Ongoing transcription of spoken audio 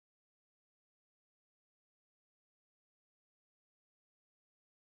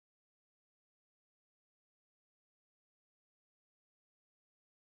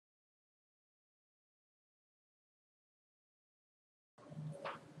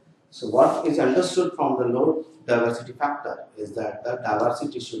So what is understood from the load diversity factor is that the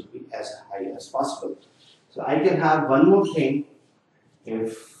diversity should be as high as possible. So I can have one more thing.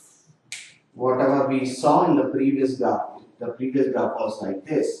 If whatever we saw in the previous graph was like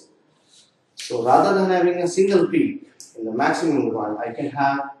this. So rather than having a single peak in the maximum one, I can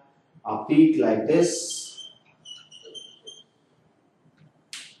have a peak like this.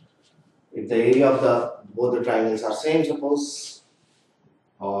 If the area of both the triangles are same, suppose,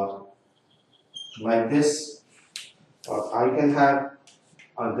 or like this, or I can have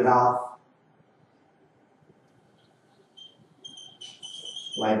a graph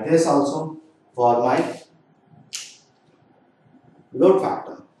like this also for my load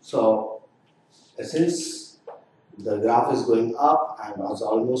factor. So since the graph is going up and is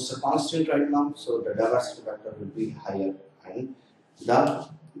almost a constant right now, so the diversity factor will be higher and the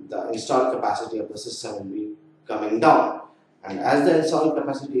installed capacity of the system will be coming down. And as the installed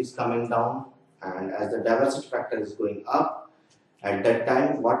capacity is coming down and as the diversity factor is going up, at that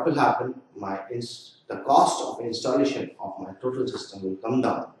time what will happen? The cost of installation of my total system will come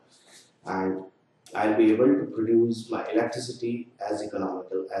down and I'll be able to produce my electricity as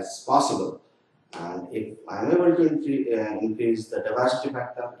economical as possible. And if I'm able to increase the diversity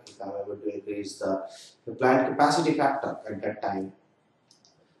factor, if I'm able to increase the plant capacity factor at that time,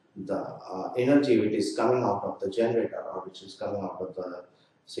 the energy which is coming out of the generator or which is coming out of the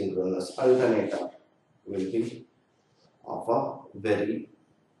synchronous alternator will be of a very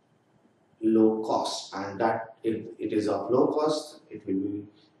low cost, and that if it is of low cost, it will be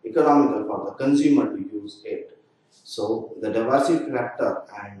economical for the consumer to use it. So the diversity factor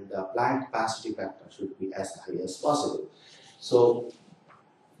and the plant capacity factor should be as high as possible. So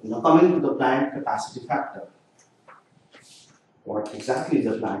now coming to the plant capacity factor. What exactly is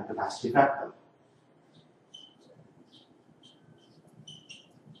the plant capacity factor?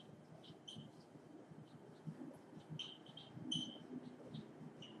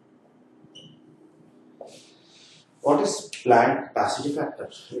 What is plant capacity factor?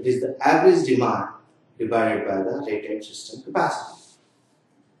 It is the average demand divided by the rated system capacity.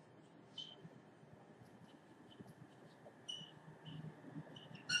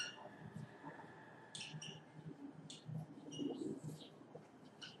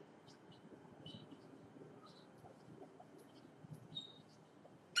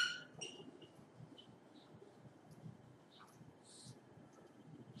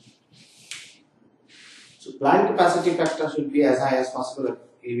 So plant capacity factor should be as high as possible.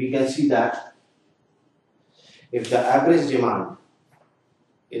 We can see that if the average demand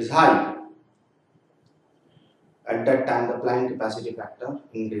is high, at that time the plant capacity factor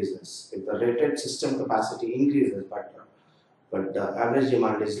increases. If the rated system capacity increases but the average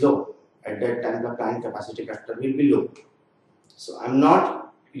demand is low, at that time the plant capacity factor will be low. So I'm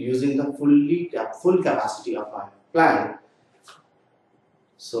not using the full capacity of my plant.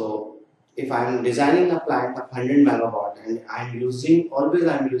 So if I am designing a plant of 100 megawatt and I'm using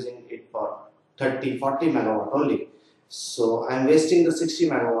it for 30-40 megawatt only, so I'm wasting the 60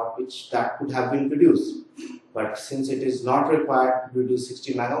 megawatt which that could have been produced. But since it is not required to produce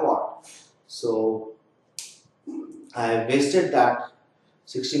 60 megawatt, so I have wasted that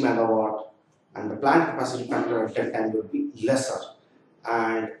 60 megawatt and the plant capacity factor at that time will be lesser.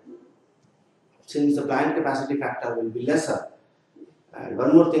 And since the plant capacity factor will be lesser, and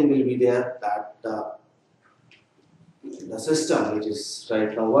one more thing will be there, that the system which is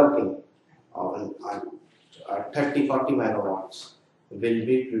right now working on 30-40 megawatts will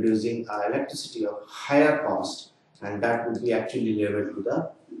be producing electricity of higher cost, and that would be actually leveled to the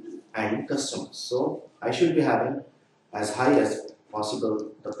end customer. So I should be having as high as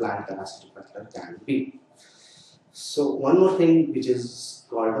possible the plant capacity factor can be. So one more thing which is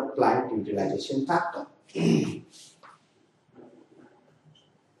called a plant utilization factor.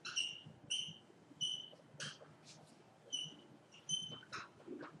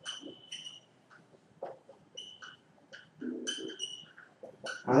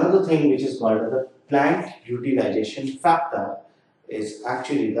 Another thing which is called the plant utilization factor is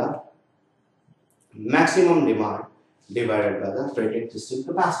actually the maximum demand divided by the rated system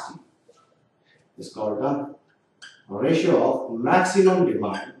capacity. It's called the ratio of maximum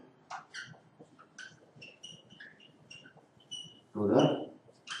demand to the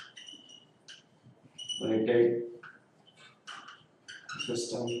rated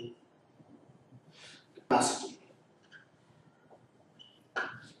system capacity.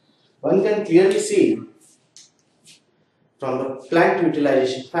 One can clearly see from the plant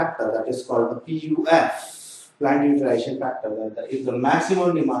utilization factor, that is called the PUF, plant utilization factor, that if the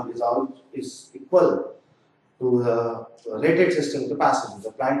maximum demand is equal to the rated system capacity,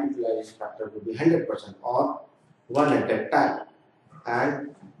 the plant utilization factor will be 100% or 1 at a time,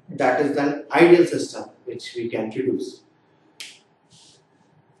 and that is an ideal system which we can reduce.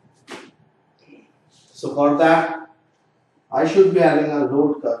 So for that, I should be having a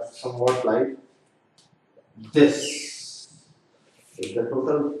load curve somewhat like this. If the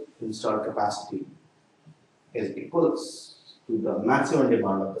total installed capacity is equals to the maximum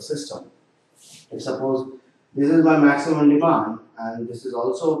demand of the system, and suppose this is my maximum demand and this is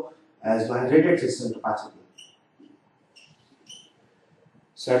also as my rated system capacity.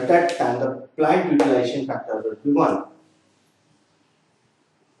 So at that time the plant utilization factor will be 1.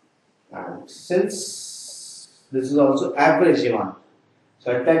 And since this is also average demand,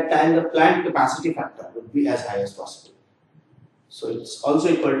 so at that time the plant capacity factor would be as high as possible. So it's also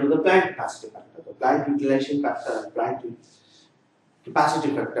equal to the plant capacity factor. The plant utilization factor and plant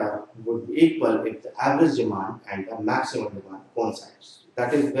capacity factor would be equal if the average demand and the maximum demand coincides.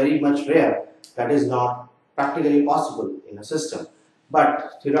 That is very much rare. That is not practically possible in a system.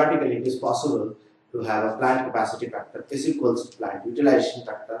 But theoretically it is possible to have a plant capacity factor is equals to plant utilization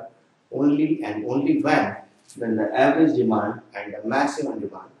factor only and only when the average demand and the maximum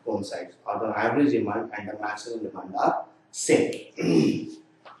demand coincides, or the average demand and the maximum demand are same.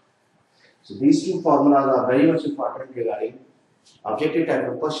 So these two formulas are very much important regarding objective type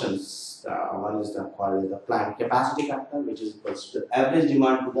of questions. One is called the plant capacity factor, which is equals to the average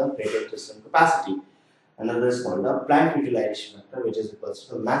demand to the rated system capacity. Another is called the plant utilization factor, which is equals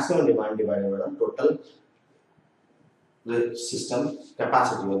to the maximum demand divided by the total system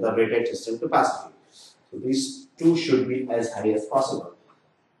capacity or the rated system capacity. So these two should be as high as possible.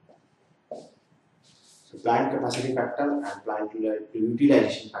 So plant capacity factor and plant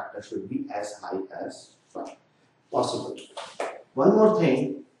utilization factor should be as high as possible. One more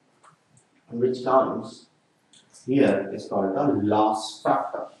thing which counts here is called the loss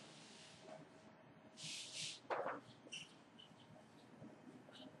factor.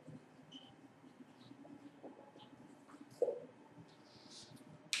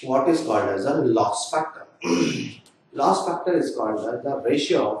 What is called as a loss factor? Loss factor is called as the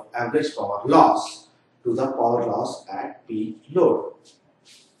ratio of average power loss to the power loss at peak load.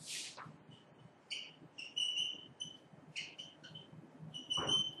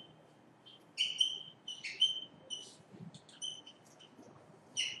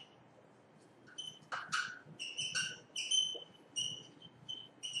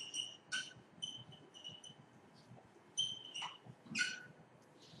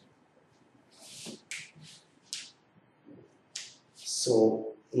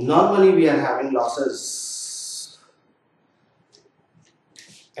 So normally we are having losses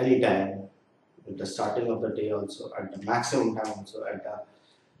anytime, at the starting of the day also, at the maximum time also, at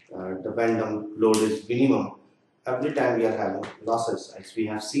the when the load is minimum. Every time we are having losses, as we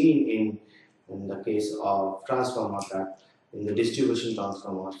have seen in the case of transformer, that in the distribution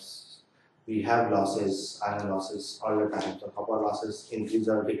transformers we have losses, iron losses all the time. So copper losses increase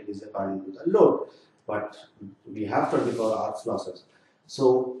or decrease according to the load, but we have 24 hours losses.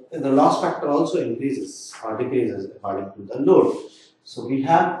 So the loss factor also increases or decreases according to the load. So we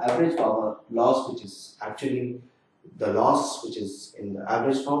have average power loss, which is actually the loss which is in the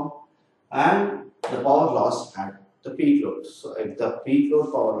average form, and the power loss at the peak load. So if the peak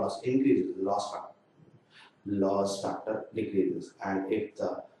load power loss increases, the loss factor decreases, and if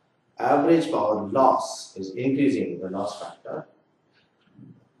the average power loss is increasing, the loss factor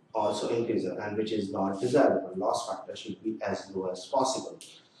also increases, and which is not desirable. Loss factor should be as low as possible.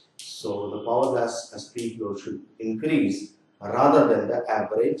 So the power loss as peak load should increase rather than the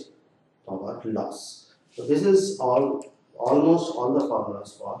average power loss. So this is almost all the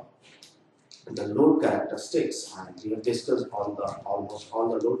formulas for the load characteristics, and we have discussed almost all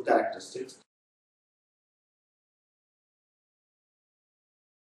the load characteristics.